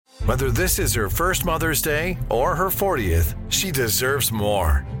Whether this is her first Mother's Day or her 40th, she deserves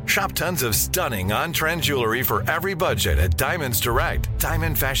more. Shop tons of stunning on-trend jewelry for every budget at Diamonds Direct.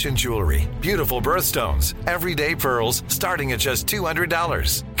 Diamond fashion jewelry, beautiful birthstones, everyday pearls starting at just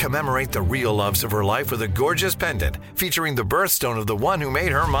 $200. Commemorate the real loves of her life with a gorgeous pendant featuring the birthstone of the one who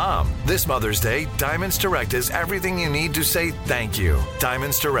made her mom. This Mother's Day, Diamonds Direct is everything you need to say thank you.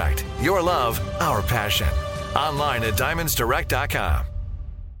 Diamonds Direct. Your love, our passion. Online at diamondsdirect.com.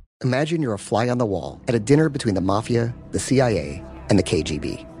 Imagine you're a fly on the wall at a dinner between the Mafia, the CIA, and the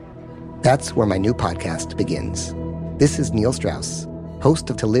KGB. That's where my new podcast begins. This is Neil Strauss,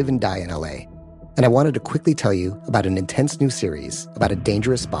 host of To Live and Die in LA, and I wanted to quickly tell you about an intense new series about a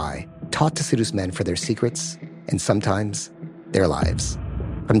dangerous spy taught to seduce men for their secrets and sometimes their lives.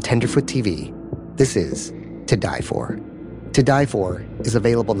 From Tenderfoot TV, this is To Die For. To Die For is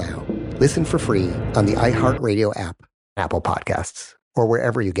available now. Listen for free on the iHeartRadio app, Apple Podcasts, or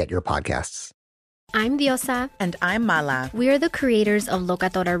wherever you get your podcasts. I'm Diosa. And I'm Mala. We are the creators of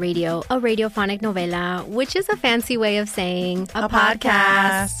Locatora Radio, a radiophonic novela, which is a fancy way of saying a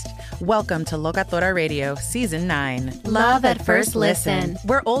podcast. Welcome to Locatora Radio, Season 9. Love at first listen.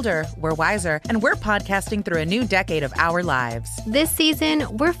 We're older, we're wiser, and we're podcasting through a new decade of our lives. This season,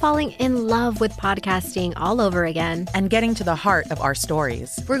 we're falling in love with podcasting all over again. And getting to the heart of our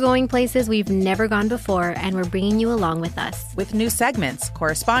stories. We're going places we've never gone before, and we're bringing you along with us. With new segments,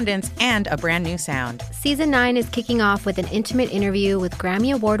 correspondence, and a brand new sound. Season 9 is kicking off with an intimate interview with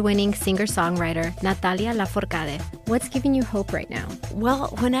Grammy Award-winning singer-songwriter Natalia Lafourcade. What's giving you hope right now?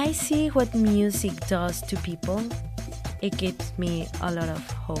 Well, when I see what music does to people, it gives me a lot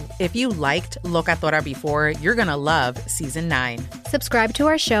of hope. If you liked Locatora before, you're going to love Season 9. Subscribe to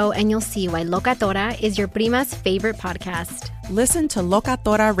our show and you'll see why Locatora is your prima's favorite podcast. Listen to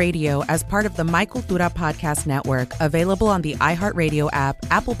Locatora Radio as part of the My Cultura Podcast Network, available on the iHeartRadio app,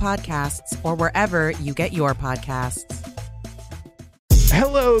 Apple Podcasts, or wherever you get your podcasts.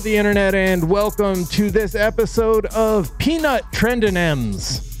 Hello, the internet, and welcome to this episode of Peanut Trendin'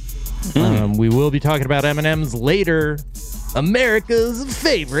 M's. We will be talking about M&M's later. America's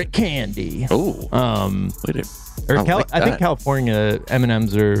favorite candy. Oh, I think California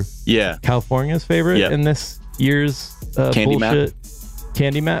M&M's are California's favorite in this year's candy bullshit map.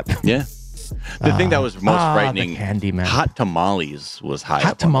 Candy map. Yeah. The thing that was most frightening, candy map. hot tamales was high.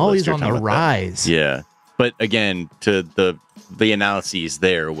 Hot tamales on the rise. Yeah, but again, to the analyses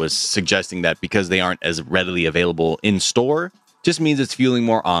there was suggesting that because they aren't as readily available in store, just means it's fueling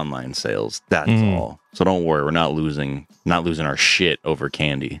more online sales. That's all. So don't worry, we're not losing our shit over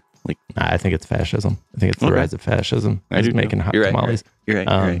candy. I think it's fascism. I think it's the rise of fascism. It's making hot tamales. You're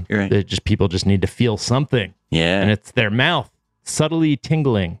right. People just need to feel something. Yeah, and it's their mouth subtly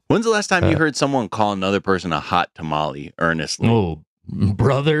tingling. When's the last time you heard someone call another person a hot tamale earnestly? Oh,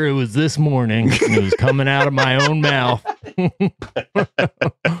 brother, it was this morning. It was coming out of my own mouth.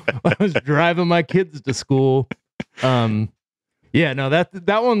 I was driving my kids to school. Yeah, no,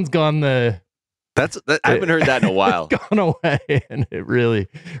 that one's gone. I haven't heard that in a while. It's gone away, and it really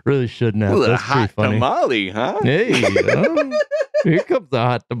shouldn't have. Ooh, That's hot pretty funny. Tamale, huh? Hey, here comes the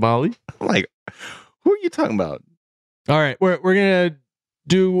hot tamale. Like, who are you talking about? All right, we're gonna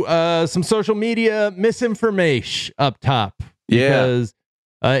do some social media misinformation up top. Because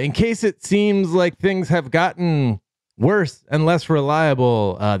in case it seems like things have gotten worse and less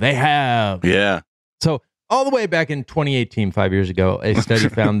reliable, they have. Yeah. So all the way back in 2018, 5 years ago, a study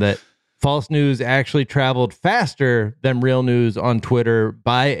found that false news actually traveled faster than real news on Twitter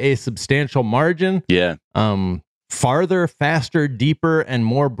by a substantial margin. Yeah. Farther, faster, deeper, and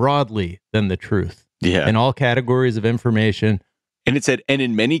more broadly than the truth. Yeah. In all categories of information. And it said, and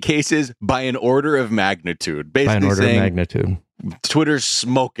in many cases, by an order of magnitude. Basically by an order saying of magnitude. Twitter's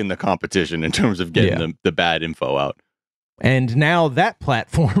smoking the competition in terms of getting the bad info out. And now that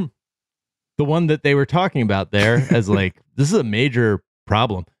platform, the one that they were talking about there as like, this is a major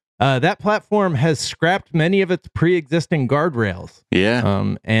problem. That platform has scrapped many of its pre-existing guardrails.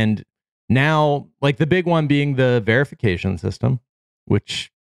 Yeah. And now, like the big one being the verification system,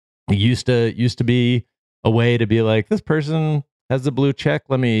 which used to be a way to be like, this person has a blue check.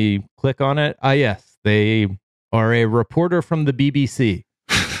 Let me click on it. Yes, they are a reporter from the BBC.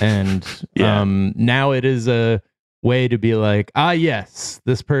 And now it is a way to be like, yes,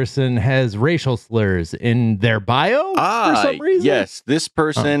 this person has racial slurs in their bio for some reason. Yes, this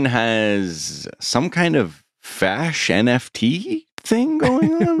person has some kind of fash NFT thing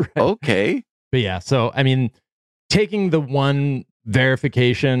going on. Right. Okay. But yeah, so I mean, taking the one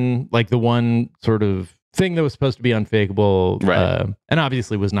verification, like the one sort of thing that was supposed to be unfakeable, right. And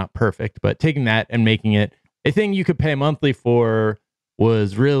obviously was not perfect, but taking that and making it a thing you could pay monthly for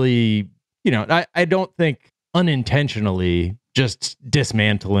was really, I don't think unintentionally just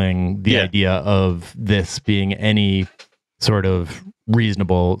dismantling the idea of this being any sort of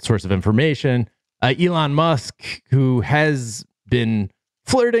reasonable source of information. Elon Musk, who has been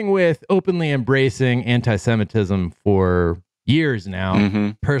flirting with openly embracing anti-Semitism for years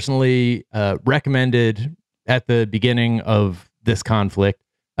now, personally recommended at the beginning of this conflict,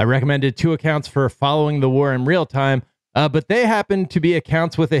 I recommended 2 accounts for following the war in real time, but they happen to be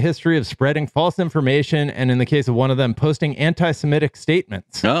accounts with a history of spreading false information, and in the case of one of them, posting anti-Semitic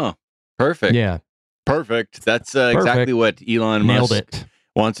statements. Oh, perfect. Yeah. Perfect. That's exactly what Elon Musk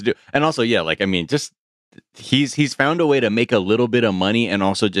wants to do. And also, just he's found a way to make a little bit of money and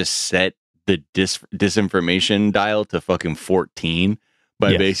also just set the disinformation dial to fucking 14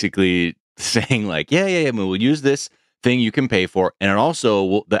 by basically saying like, we'll use this thing you can pay for, and it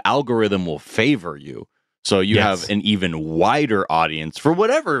also the algorithm will favor you. So you have an even wider audience for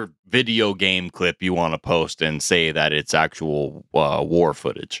whatever video game clip you want to post and say that it's actual war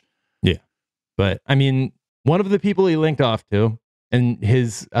footage. Yeah. But I mean, one of the people he linked off to, and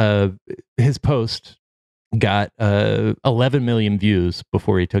his post got 11 million views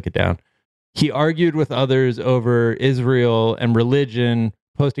before he took it down. He argued with others over Israel and religion,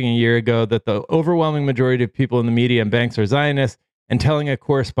 posting a year ago that the overwhelming majority of people in the media and banks are Zionists, and telling a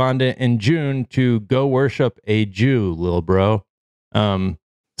correspondent in June to go worship a Jew, little bro.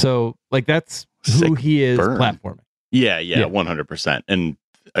 So like that's who he is platforming. Yeah, 100%. And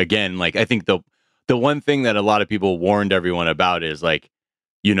again, like I think the one thing that a lot of people warned everyone about is like,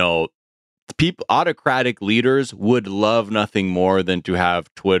 autocratic leaders would love nothing more than to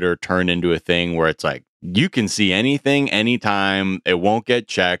have Twitter turn into a thing where it's like, you can see anything, anytime. It won't get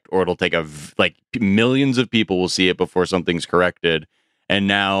checked, or it'll take millions of people will see it before something's corrected. And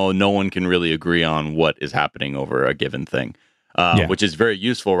now no one can really agree on what is happening over a given thing, which is very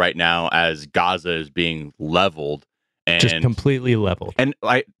useful right now as Gaza is being leveled. And just completely leveled. And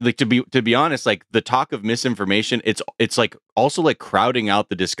I like to be honest, like the talk of misinformation, it's like also like crowding out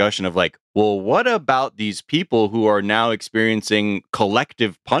the discussion of like, well, what about these people who are now experiencing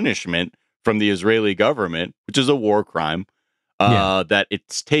collective punishment from the Israeli government, which is a war crime, that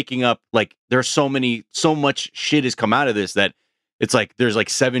it's taking up, like there's so much shit has come out of this that it's like there's like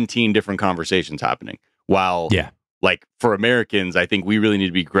 17 different conversations happening. While like for Americans, I think we really need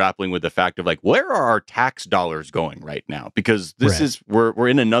to be grappling with the fact of like, where are our tax dollars going right now? Because this is we're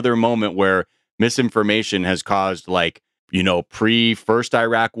in another moment where misinformation has caused like, pre-first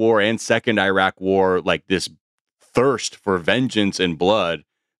Iraq war and second Iraq war, like this thirst for vengeance and blood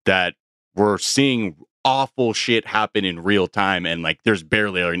that we're seeing awful shit happen in real time. And like, there's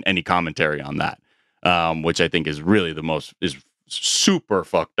barely any commentary on that, which I think is really is super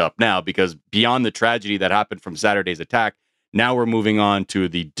fucked up now, because beyond the tragedy that happened from Saturday's attack, now we're moving on to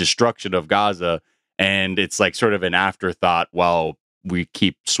the destruction of Gaza. And it's like sort of an afterthought while we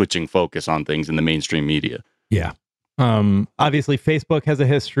keep switching focus on things in the mainstream media. Yeah. Obviously, Facebook has a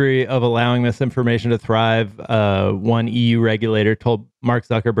history of allowing misinformation to thrive. One EU regulator told Mark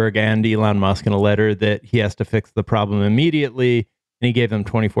Zuckerberg and Elon Musk in a letter that he has to fix the problem immediately, and he gave them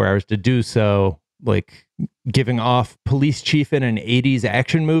 24 hours to do so, like giving off police chief in an 80s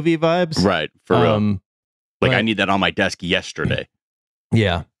action movie vibes. Right, for real. Like, I need that on my desk yesterday.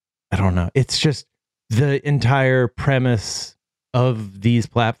 Yeah, I don't know. It's just the entire premise of these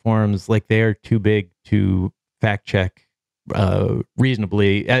platforms, like they are too big to fact check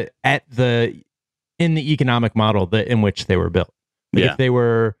reasonably in the economic model in which they were built. Like if they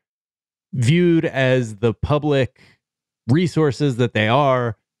were viewed as the public resources that they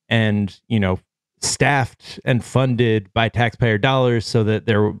are, and staffed and funded by taxpayer dollars, so that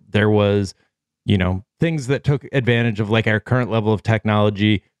there was things that took advantage of like our current level of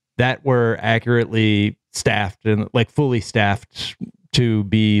technology that were accurately staffed and like fully staffed to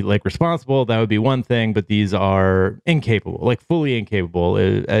be like responsible, that would be one thing, but these are incapable, like fully incapable,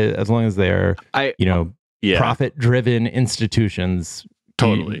 as long as they're profit driven institutions.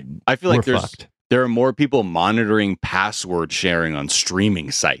 Totally. I feel like there are more people monitoring password sharing on streaming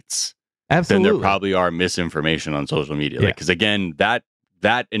sites than there probably are misinformation on social media. Because again, that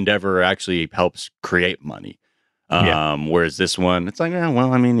endeavor actually helps create money. Whereas this one, it's like,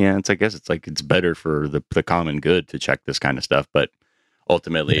 I guess it's like it's better for the common good to check this kind of stuff, but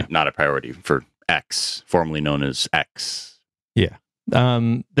ultimately not a priority for X, formerly known as X. Yeah.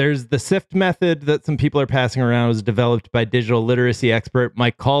 There's the SIFT method that some people are passing around. It was developed by digital literacy expert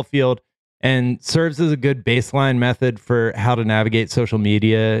Mike Caulfield and serves as a good baseline method for how to navigate social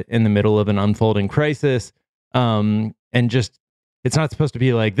media in the middle of an unfolding crisis. And just, it's not supposed to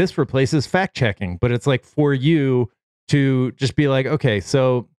be like this replaces fact checking, but it's like for you to just be like, okay,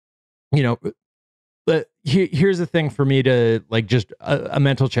 so, you know, here's the thing for me to like just a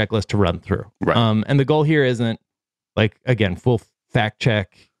mental checklist to run through. Right. And the goal here isn't like, again, full fact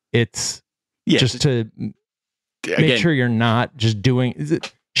check. It's just to make sure you're not just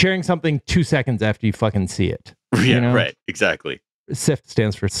sharing something 2 seconds after you fucking see it. Yeah, you know? right. Exactly. SIFT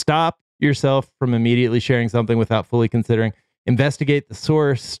stands for stop yourself from immediately sharing something without fully considering. Investigate the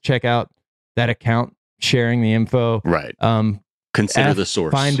source. Check out that account sharing the info. Right. Consider the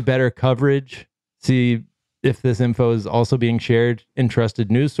source. Find better coverage. See if this info is also being shared in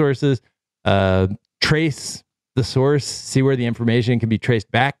trusted news sources. Trace the source. See where the information can be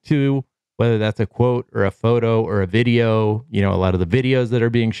traced back to, whether that's a quote or a photo or a video. You know, a lot of the videos that are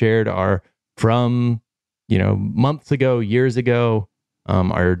being shared are from, you know, months ago, years ago,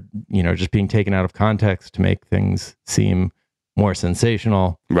 are, you know, just being taken out of context to make things seem more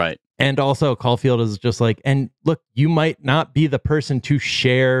sensational. Right. And also Caulfield is just like, and look, you might not be the person to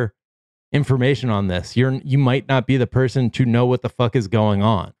share information on this. You might not be the person to know what the fuck is going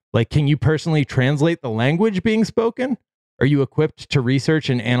on. Like, can you personally translate the language being spoken? Are you equipped to research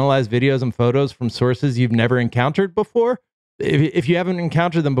and analyze videos and photos from sources you've never encountered before? If you haven't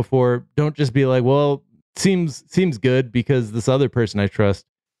encountered them before, don't just be like, well, seems good because this other person I trust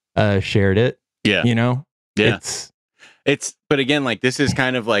shared it. Yeah. You know? Yeah. It's but again, like, this is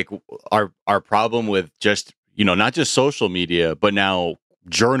kind of like our problem with just, you know, not just social media, but now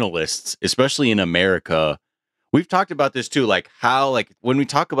journalists, especially in America. We've talked about this too, like how, like, when we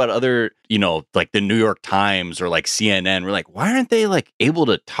talk about other, you know, like the New York Times or like CNN, we're like, why aren't they like able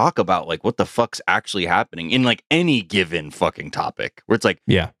to talk about like what the fuck's actually happening in like any given fucking topic? Where it's like,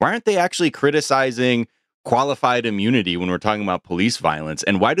 yeah, why aren't they actually criticizing qualified immunity when we're talking about police violence?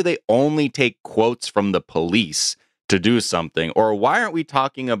 And why do they only take quotes from the police to do something? Or why aren't we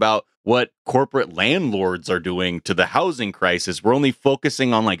talking about what corporate landlords are doing to the housing crisis? We're only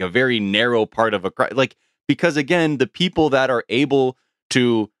focusing on like a very narrow part of like, because again, the people that are able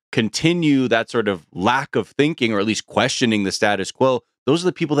to continue that sort of lack of thinking, or at least questioning the status quo, those are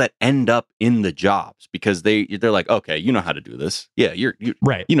the people that end up in the jobs, because they're like, okay, you know how to do this. Yeah, you're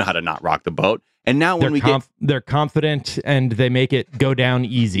right. You know how to not rock the boat. And now when they're confident and they make it go down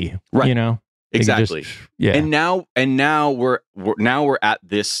easy. Right. You know? Exactly. Yeah. And now we're at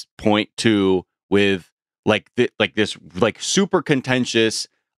this point too with this super contentious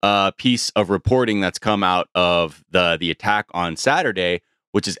piece of reporting that's come out of the attack on Saturday,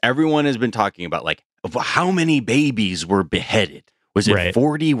 which is everyone has been talking about, like, how many babies were beheaded? Was it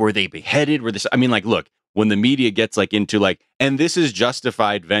 40? Were they beheaded? I mean, like, look, when the media gets like into like, and this is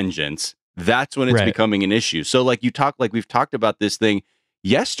justified vengeance, that's when it's becoming an issue. So like we've talked about this thing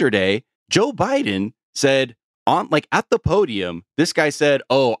yesterday. Joe Biden said on like at the podium, this guy said,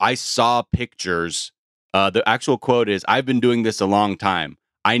 "Oh, I saw pictures." The actual quote is, "I've been doing this a long time.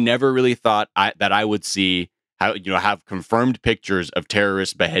 I never really thought that I would see have confirmed pictures of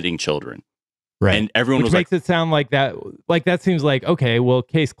terrorists beheading children." Right. And everyone Which makes it sound like that seems like, okay, well,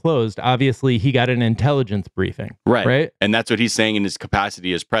 case closed. Obviously, he got an intelligence briefing. Right. And that's what he's saying in his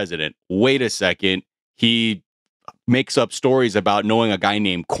capacity as president. Wait a second. He makes up stories about knowing a guy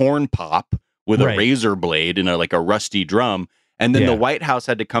named Corn Pop with a razor blade and a rusty drum. And then the White House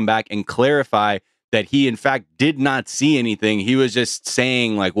had to come back and clarify that he, in fact, did not see anything. He was just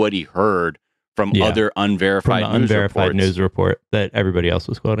saying like what he heard from other unverified news report that everybody else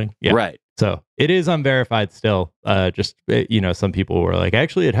was quoting. Yeah. Right. So it is unverified still. Some people were like,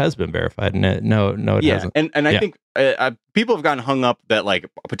 actually, it has been verified. And it hasn't. And I think people have gotten hung up that like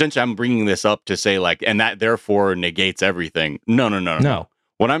potentially I'm bringing this up to say like, and that therefore negates everything. No.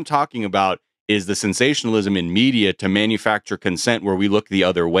 What I'm talking about is the sensationalism in media to manufacture consent where we look the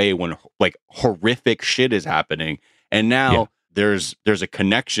other way when like horrific shit is happening. And now there's a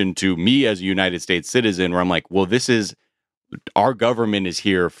connection to me as a United States citizen where I'm like, well, this is our government is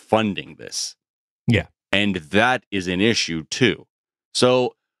here funding this. Yeah. And that is an issue too.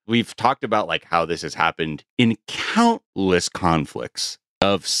 So we've talked about like how this has happened in countless conflicts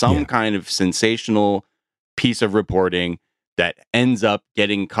of some kind of sensational piece of reporting that ends up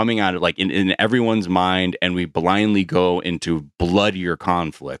coming out of like in everyone's mind, and we blindly go into bloodier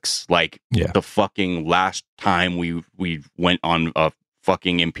conflicts. Like the fucking last time we went on a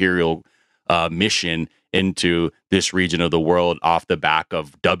fucking imperial mission into this region of the world off the back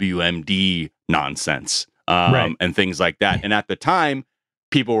of WMD nonsense and things like that. And at the time,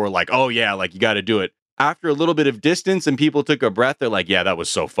 people were like, oh yeah, like you got to do it. After a little bit of distance and people took a breath, they're like, yeah, that was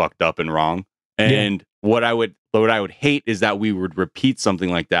so fucked up and wrong. And what I would hate is that we would repeat something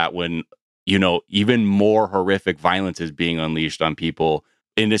like that when, even more horrific violence is being unleashed on people,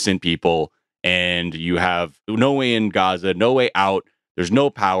 innocent people, and you have no way in Gaza, no way out. There's no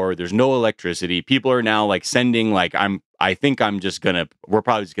power. There's no electricity. People are now like sending like we're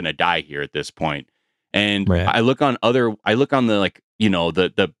probably just gonna die here at this point. And Right. I look on the like, you know,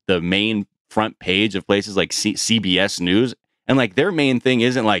 the main front page of places like CBS News, and like their main thing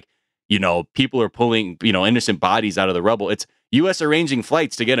isn't like, you know, people are pulling, you know, innocent bodies out of the rubble. It's U.S. arranging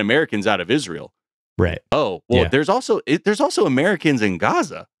flights to get Americans out of Israel. Right. Oh, well, Yeah. there's also Americans in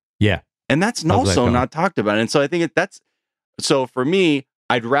Gaza. Yeah. And that's How's that also going? not talked about. And so I think so for me,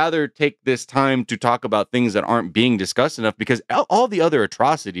 I'd rather take this time to talk about things that aren't being discussed enough, because all the other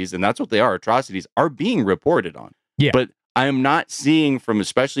atrocities, and that's what they are, atrocities, are being reported on. Yeah. But I am not seeing from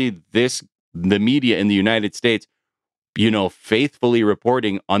especially the media in the United States, you know, faithfully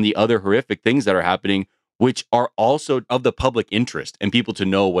reporting on the other horrific things that are happening, which are also of the public interest and people to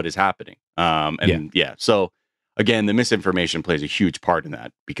know what is happening. So again, the misinformation plays a huge part in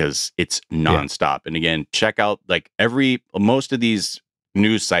that because it's nonstop. And again, check out like most of these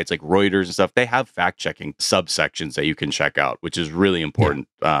news sites like Reuters and stuff, they have fact-checking subsections that you can check out, which is really important.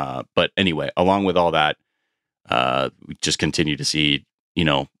 But anyway, along with all that, we just continue to see, you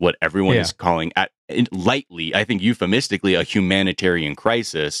know, what everyone is calling lightly, I think euphemistically, a humanitarian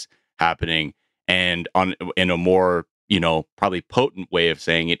crisis happening. And in a more, you know, probably potent way of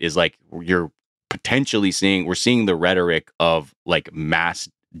saying it is like we're seeing the rhetoric of like mass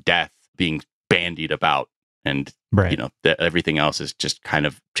death being bandied about. And, you know, everything else is just kind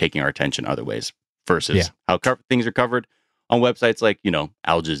of taking our attention other ways versus how things are covered on websites like, you know,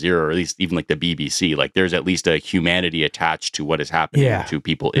 Al Jazeera, or at least even like the BBC. Like there's at least a humanity attached to what is happening to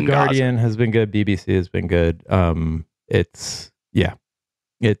people in Gaza. The Guardian has been good. BBC has been good.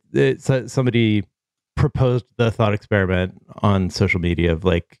 Somebody proposed the thought experiment on social media of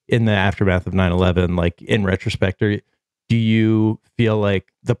like, in the aftermath of 9/11, like in retrospect, do you feel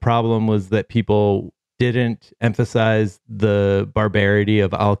like the problem was that people didn't emphasize the barbarity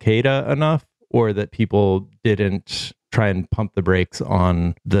of Al-Qaeda enough, or that people didn't try and pump the brakes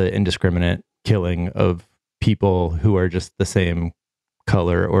on the indiscriminate killing of people who are just the same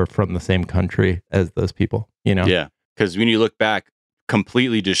color or from the same country as those people, you know? Yeah, because when you look back,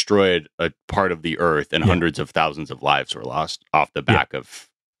 completely destroyed a part of the earth, and hundreds of thousands of lives were lost off the back of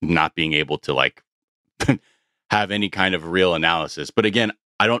not being able to like have any kind of real analysis. But again,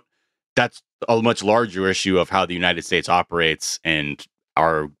 that's a much larger issue of how the United States operates and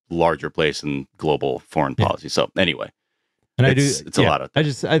our larger place in global foreign policy. So anyway, and it's a lot of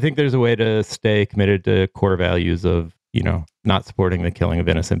things. I think there's a way to stay committed to core values of, you know, not supporting the killing of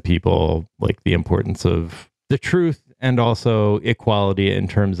innocent people, like the importance of the truth and also equality in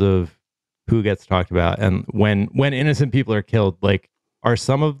terms of who gets talked about. And when innocent people are killed, like, are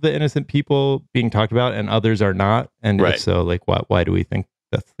some of the innocent people being talked about and others are not? And if so, like, why do we think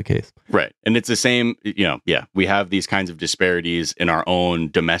that's the case? Right. And it's the same, you know, we have these kinds of disparities in our own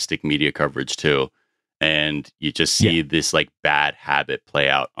domestic media coverage too. And you just see this like bad habit play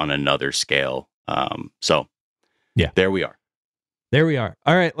out on another scale. There we are. There we are.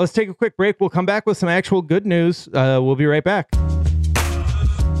 All right, let's take a quick break. We'll come back with some actual good news. We'll be right back.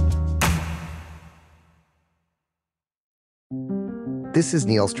 This is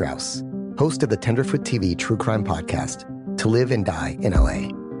Neil Strauss, host of the Tenderfoot TV true crime podcast, To Live and Die in LA.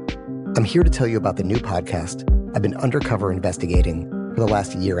 I'm here to tell you about the new podcast I've been undercover investigating for the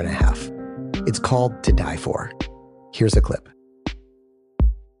last year and a half. It's called To Die For. Here's a clip.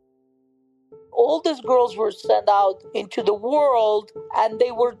 All these girls were sent out into the world and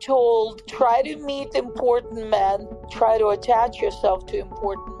they were told, try to meet important men, try to attach yourself to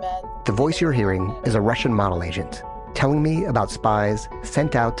important men. The voice you're hearing is a Russian model agent telling me about spies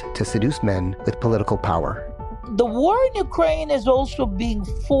sent out to seduce men with political power. The war in Ukraine is also being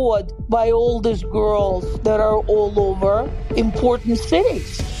fought by all these girls that are all over important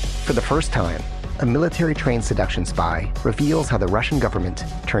cities. For the first time, a military-trained seduction spy reveals how the Russian government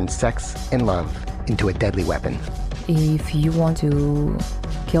turned sex and love into a deadly weapon. If you want to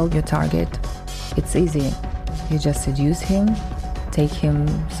kill your target, it's easy. You just seduce him, take him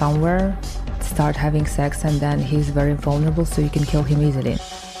somewhere, start having sex, and then he's very vulnerable, so you can kill him easily.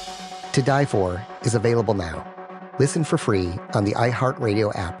 To Die For is available now. Listen for free on the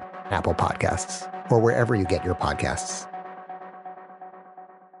iHeartRadio app, Apple Podcasts, or wherever you get your podcasts.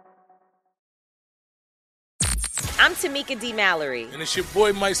 I'm Tamika D. Mallory. And it's your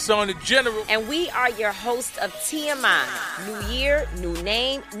boy, my son, the General. And we are your hosts of TMI. New year, new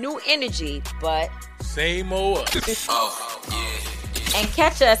name, new energy, but same old us. Oh, yeah. And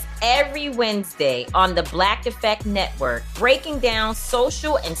catch us every Wednesday on the Black Effect Network, breaking down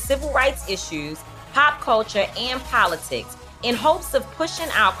social and civil rights issues, pop culture, and politics in hopes of pushing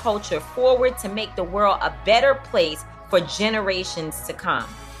our culture forward to make the world a better place for generations to come.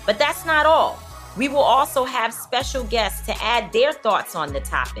 But that's not all. We will also have special guests to add their thoughts on the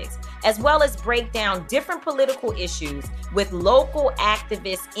topics, as well as break down different political issues with local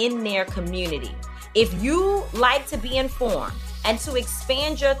activists in their community. If you like to be informed and to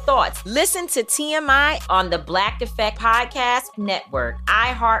expand your thoughts, listen to TMI on the Black Effect Podcast Network,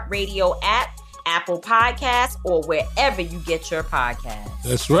 iHeartRadio app, Apple Podcasts, or wherever you get your podcasts.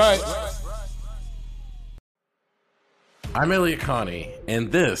 That's right. I'm Elliot Connie,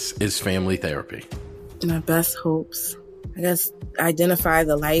 and this is Family Therapy. My best hopes, I guess, identify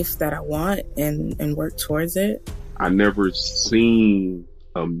the life that I want and work towards it. I never seen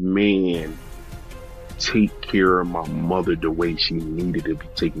a man take care of my mother the way she needed to be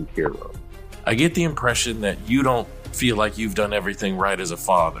taken care of. I get the impression that you don't feel like you've done everything right as a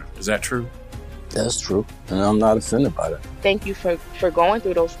father. Is that true? That's true, and I'm not offended by that. Thank you for going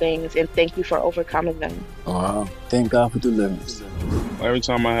through those things, and thank you for overcoming them. Thank God for deliverance. Every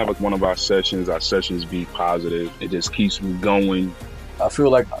time I have one of our sessions be positive. It just keeps me going. I feel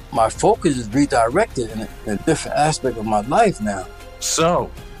like my focus is redirected in a different aspect of my life now.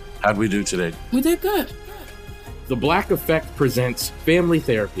 So, how'd we do today? We did good. The Black Effect presents Family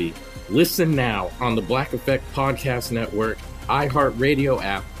Therapy. Listen now on the Black Effect Podcast Network, iHeartRadio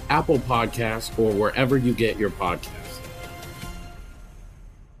app, Apple Podcasts, or wherever you get your podcasts.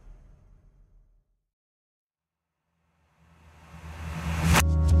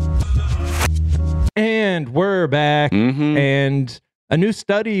 And we're back. And a new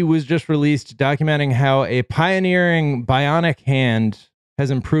study was just released documenting how a pioneering bionic hand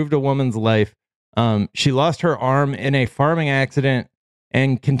has improved a woman's life. She lost her arm in a farming accident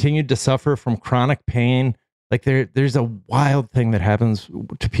and continued to suffer from chronic pain. Like there's a wild thing that happens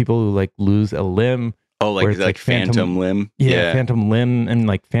to people who like lose a limb. Oh, like phantom limb. Yeah, phantom limb and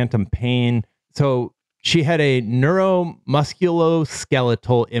like phantom pain. So she had a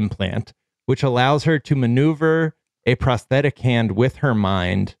neuromusculoskeletal implant, which allows her to maneuver a prosthetic hand with her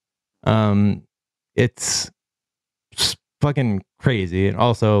mind. It's fucking crazy. And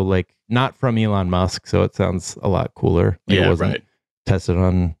also like not from Elon Musk. So it sounds a lot cooler. Like it wasn't tested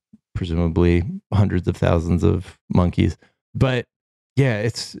on presumably hundreds of thousands of monkeys. But yeah,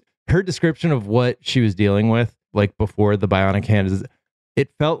 it's her description of what she was dealing with, like before the bionic hand, is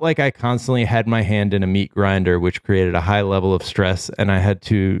it felt like I constantly had my hand in a meat grinder, which created a high level of stress, and I had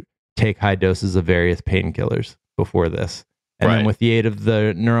to take high doses of various painkillers before this. And then with the aid of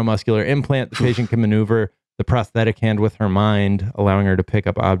the neuromuscular implant, the patient can maneuver the prosthetic hand with her mind, allowing her to pick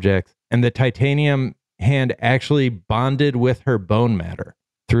up objects. And the titanium hand actually bonded with her bone matter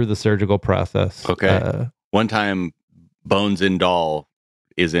through the surgical process. Okay. One time, bones in doll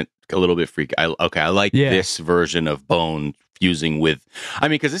isn't a little bit freaky. I like this version of bone fusing with. I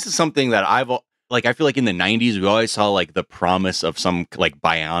mean, because this is something that I feel like in the 90s we always saw like the promise of some like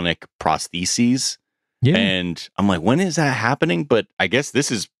bionic prostheses. Yeah. And I'm like, when is that happening? But I guess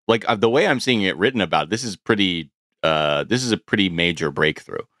this is like the way I'm seeing it written about. This is a pretty major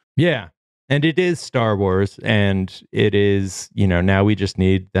breakthrough. Yeah. And it is Star Wars, and it is, now we just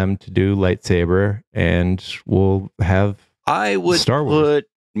need them to do lightsaber, and we'll have I would Star Wars. Put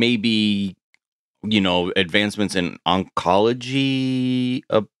maybe, advancements in oncology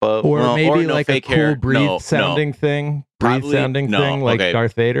above. Or maybe like a cool breathe-sounding thing. Breathe-sounding thing, like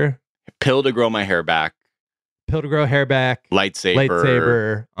Darth Vader. Pill to grow my hair back. Pill to grow hair back.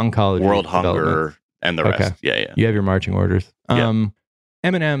 Lightsaber. Oncology. World hunger, and the rest. Yeah. You have your marching orders.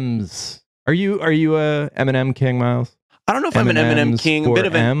 M&M's. Are you a M&M king, Miles? I don't know if I'm an M&M king.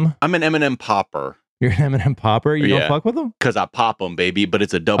 I'm an M&M popper. You're an M&M popper? You don't fuck with them? Because I pop them, baby, but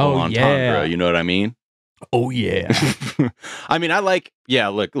it's a double entendre. You know what I mean? Oh, yeah. I mean, look,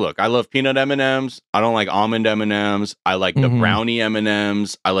 I love peanut M&Ms. I don't like almond M&Ms. I like the brownie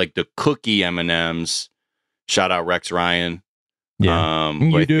M&Ms. I like the cookie M&Ms. Shout out Rex Ryan. Yeah.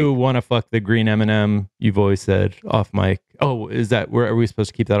 You do want to fuck the green M&M, you've always said, off mic. Oh, is that, are we supposed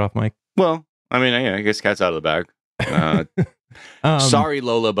to keep that off mic? Well, I mean, I guess cat's out of the bag. Sorry,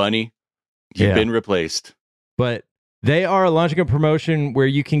 Lola Bunny. You've been replaced. But they are launching a promotion where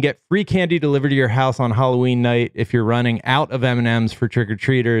you can get free candy delivered to your house on Halloween night if you're running out of M&Ms for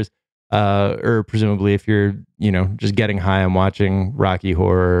trick-or-treaters, or presumably if you're, just getting high and watching Rocky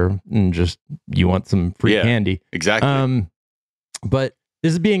Horror and just you want some free candy. Exactly. But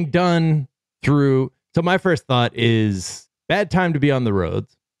this is being done through... So my first thought is bad time to be on the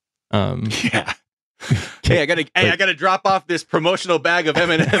roads. Hey, I gotta drop off this promotional bag of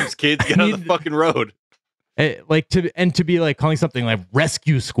M&Ms, kids. Get on the fucking road. to be like calling something like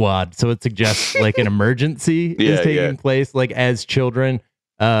rescue squad, so it suggests like an emergency is taking place, like as children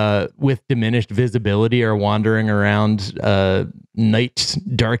with diminished visibility are wandering around night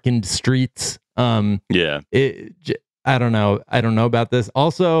darkened streets. I don't know about this.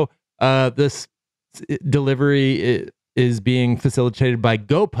 Also, this delivery is being facilitated by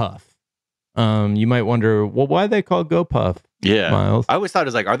GoPuff. You might wonder, well, why they call GoPuff? Yeah, Miles. I always thought it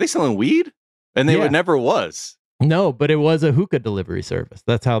was like, are they selling weed? And it never was. No, but it was a hookah delivery service.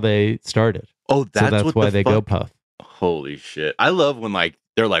 That's how they started. Oh, that's why they GoPuff. Holy shit! I love when like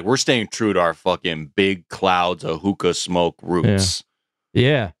they're like, we're staying true to our fucking big clouds of hookah smoke roots.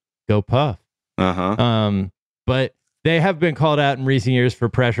 Yeah, GoPuff. But they have been called out in recent years for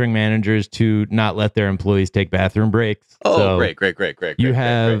pressuring managers to not let their employees take bathroom breaks. Oh, so great. You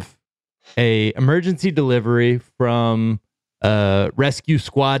have a emergency delivery from a rescue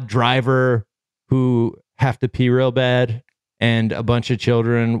squad driver who have to pee real bad, and a bunch of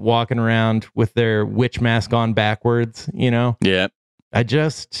children walking around with their witch mask on backwards, Yeah. I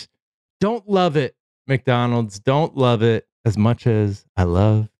just don't love it, McDonald's. Don't love it as much as I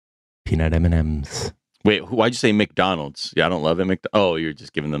love peanut M&Ms. Wait, why'd you say McDonald's? Yeah, I don't love it. Oh, you're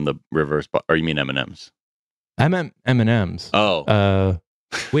just giving them the reverse, or you mean M&Ms? I meant M&Ms. Oh.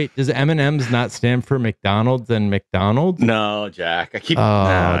 Wait, does M&Ms not stand for McDonald's and McDonald's? No, Jack. I keep...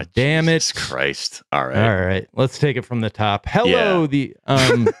 damn Jesus it. Christ. All right. Let's take it from the top. Hello,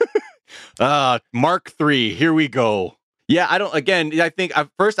 Mark III. Here we go. Yeah, I think at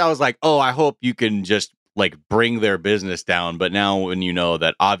first I was like, oh, I hope you can just like bring their business down. But now when you know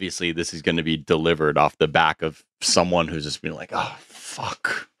that obviously this is going to be delivered off the back of someone who's just been like, oh, fuck.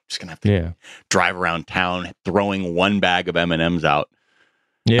 I'm just going to have to drive around town throwing one bag of M&Ms out.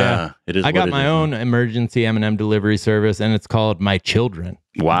 Yeah, it is. I got my own emergency M&M delivery service, and it's called My Children.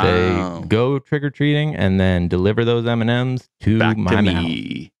 Wow. They go trick-or-treating and then deliver those M&Ms to my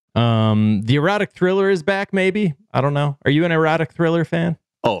mouth. The erotic thriller is back, maybe. I don't know. Are you an erotic thriller fan?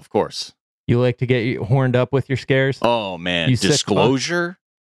 Oh, of course. You like to get horned up with your scares? Oh, man. Disclosure?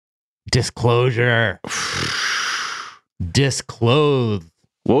 Disclosure. Disclothe.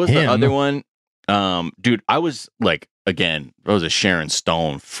 What was the other one? Dude, I was like, again, I was a Sharon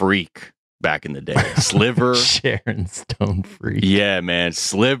Stone freak back in the day. Sliver. Sharon Stone freak. Yeah, man.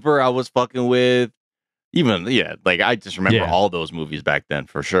 Sliver I was fucking with. Even, like I just remember all those movies back then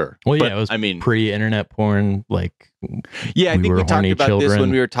for sure. Well, it was pre-internet porn, like I think we talked about this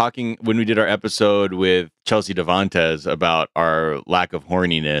when we did our episode with Chelsea Devantes about our lack of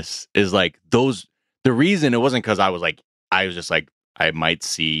horniness, is like the reason it wasn't because I was just like, I might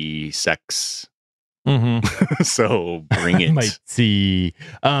see sex. Mm-hmm. So bring it. Might see.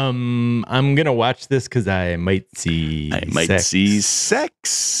 I'm gonna watch this because I might see. See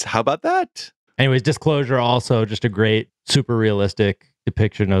sex. How about that? Anyways, Disclosure, also just a great, super realistic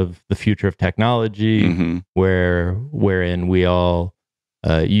depiction of the future of technology, wherein we all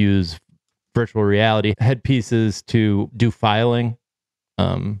use virtual reality headpieces to do filing.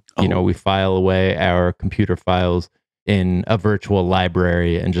 We file away our computer files in a virtual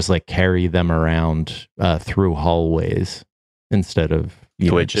library and just like carry them around through hallways instead of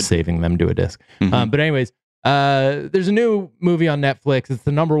just saving them to a disk. But anyways, there's a new movie on Netflix. It's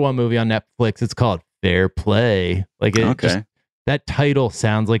the #1 movie on Netflix. It's called Fair Play. Like that title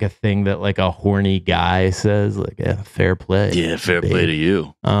sounds like a thing that like a horny guy says, like fair play. Yeah, fair play to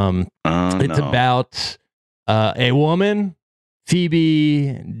you. It's about a woman,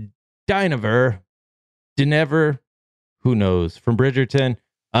 Phoebe Dynevor, who knows, from Bridgerton,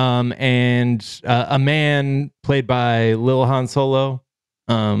 and a man played by Lil Han Solo,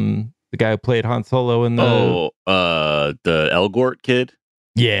 the guy who played Han Solo in the Elgort kid.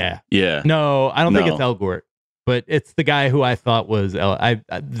 Yeah. No, I don't think it's Elgort, but it's the guy who I thought was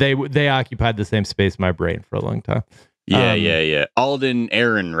they occupied the same space in my brain for a long time. Alden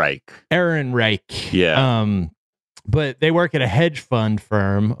Ehrenreich. Yeah. But they work at a hedge fund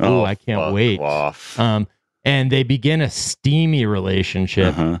firm. Oh, I can't wait. And they begin a steamy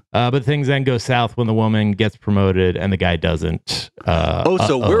relationship. But things then go south when the woman gets promoted and the guy doesn't.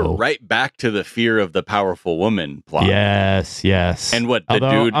 So we're right back to the fear of the powerful woman plot. Yes. And what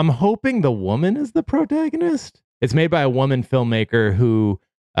dude? I'm hoping the woman is the protagonist. It's made by a woman filmmaker who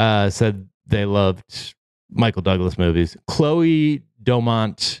said they loved Michael Douglas movies. Chloe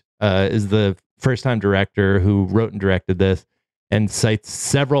Domont is the first-time director who wrote and directed this, and cites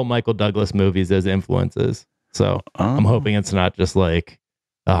several Michael Douglas movies as influences. So I'm hoping it's not just like,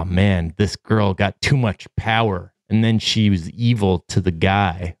 oh man, this girl got too much power and then she was evil to the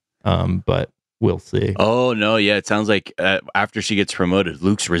guy. But we'll see. Oh, no. Yeah. It sounds like after she gets promoted,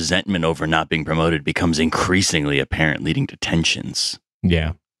 Luke's resentment over not being promoted becomes increasingly apparent, leading to tensions.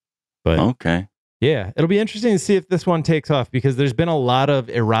 Yeah. But okay. Yeah. It'll be interesting to see if this one takes off, because there's been a lot of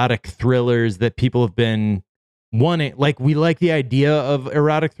erotic thrillers that people have been wanting. Like, we like the idea of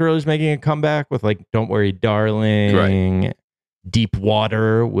erotic thrillers making a comeback with, like, Don't Worry, Darling, right. Deep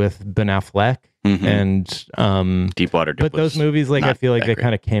Water with Ben Affleck. Mm-hmm. And Deepwater. But those movies, like, I feel like they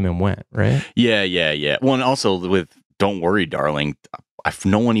kind of came and went, right? Yeah. Well, and also with Don't Worry, Darling,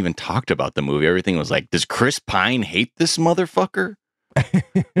 no one even talked about the movie. Everything was like, does Chris Pine hate this motherfucker?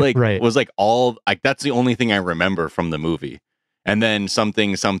 Like, right. Was like all like that's the only thing I remember from the movie. And then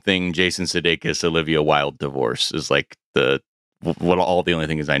something Jason Sudeikis, Olivia Wilde divorce is like the only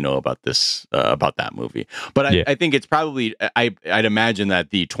thing is I know about this about that movie. But I think it's probably I'd imagine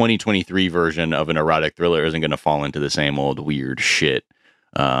that the 2023 version of an erotic thriller isn't going to fall into the same old weird shit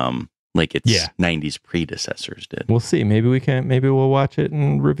like its 90s predecessors did. We'll see. Maybe we'll watch it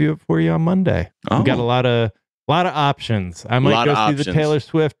and review it for you on Monday. We've got a lot of options. I might go see the Taylor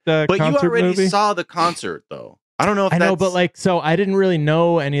Swift concert movie. But you already saw the concert, though. I don't know if I know, but like, so I didn't really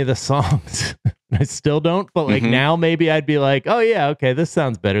know any of the songs. I still don't, but like now maybe I'd be like, oh yeah, okay, this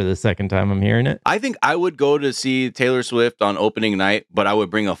sounds better the second time I'm hearing it. I think I would go to see Taylor Swift on opening night, but I would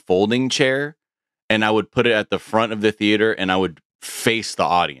bring a folding chair and I would put it at the front of the theater and I would face the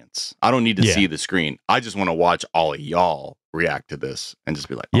audience. I don't need to see the screen. I just want to watch all of y'all react to this and just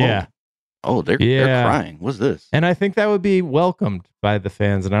be like, they're crying. What's this? And I think that would be welcomed by the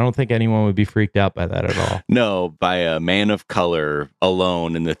fans, and I don't think anyone would be freaked out by that at all. No, by a man of color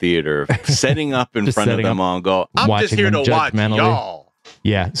alone in the theater, setting up in front of them all and go, I'm just here to watch y'all.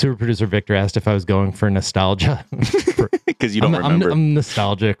 Yeah, super producer Victor asked if I was going for nostalgia. Because you don't remember. I'm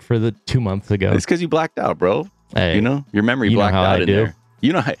nostalgic for the 2 months ago. It's because you blacked out, bro. Hey, your memory blacked out in there.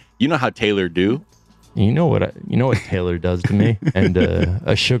 You know how Taylor do. You know what Taylor does to me, and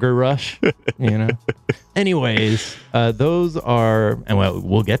a sugar rush. Anyways, those are, and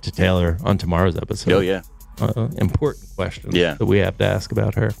we'll get to Taylor on tomorrow's episode. Oh yeah, important questions. Yeah. That we have to ask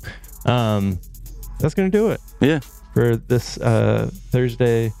about her. That's gonna do it. Yeah, for this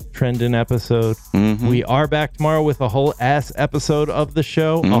Thursday Trendin' episode. Mm-hmm. We are back tomorrow with a whole ass episode of the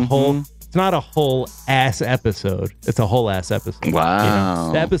show. Mm-hmm. It's not a whole ass episode. It's a whole ass episode.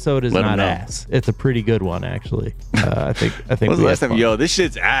 Wow. The episode is not ass. It's a pretty good one, actually. I think. When was the last time? Yo, this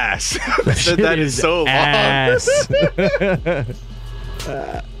shit's ass. that is so ass.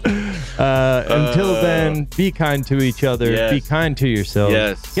 Until then, be kind to each other. Yes. Be kind to yourself.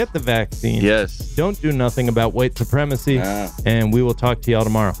 Yes. Get the vaccine. Yes. Don't do nothing about white supremacy. And we will talk to y'all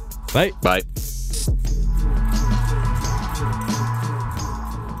tomorrow. Bye. Bye.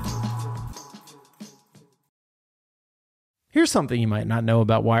 Here's something you might not know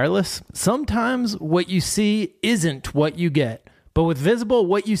about wireless. Sometimes what you see isn't what you get. But with Visible,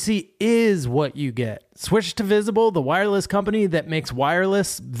 what you see is what you get. Switch to Visible, the wireless company that makes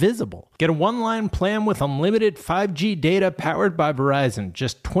wireless visible. Get a one-line plan with unlimited 5G data powered by Verizon.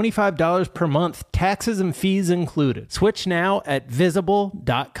 Just $25 per month, taxes and fees included. Switch now at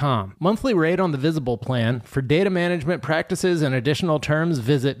Visible.com. Monthly rate on the Visible plan. For data management practices and additional terms,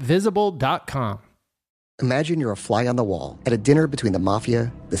 visit Visible.com. Imagine you're a fly on the wall at a dinner between the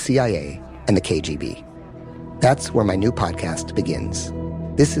mafia, the CIA, and the KGB. That's where my new podcast begins.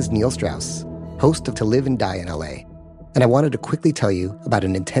 This is Neil Strauss, host of To Live and Die in LA, and I wanted to quickly tell you about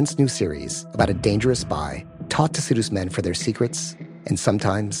an intense new series about a dangerous spy taught to seduce men for their secrets and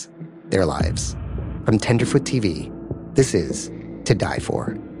sometimes their lives. From Tenderfoot TV, this is To Die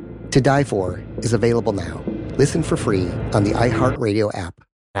For. To Die For is available now. Listen for free on the iHeartRadio app,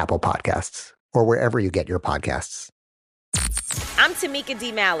 Apple Podcasts, or wherever you get your podcasts. I'm Tamika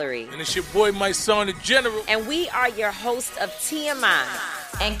D. Mallory. And it's your boy, my son, the General. And we are your hosts of TMI.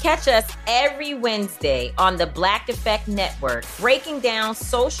 And catch us every Wednesday on the Black Effect Network, breaking down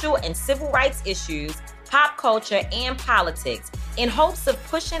social and civil rights issues, pop culture, and politics in hopes of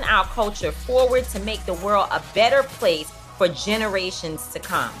pushing our culture forward to make the world a better place for generations to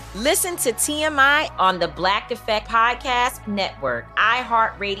come. Listen to TMI on the Black Effect Podcast Network,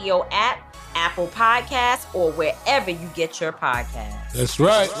 iHeartRadio app, Apple Podcasts, or wherever you get your podcasts. That's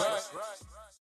right.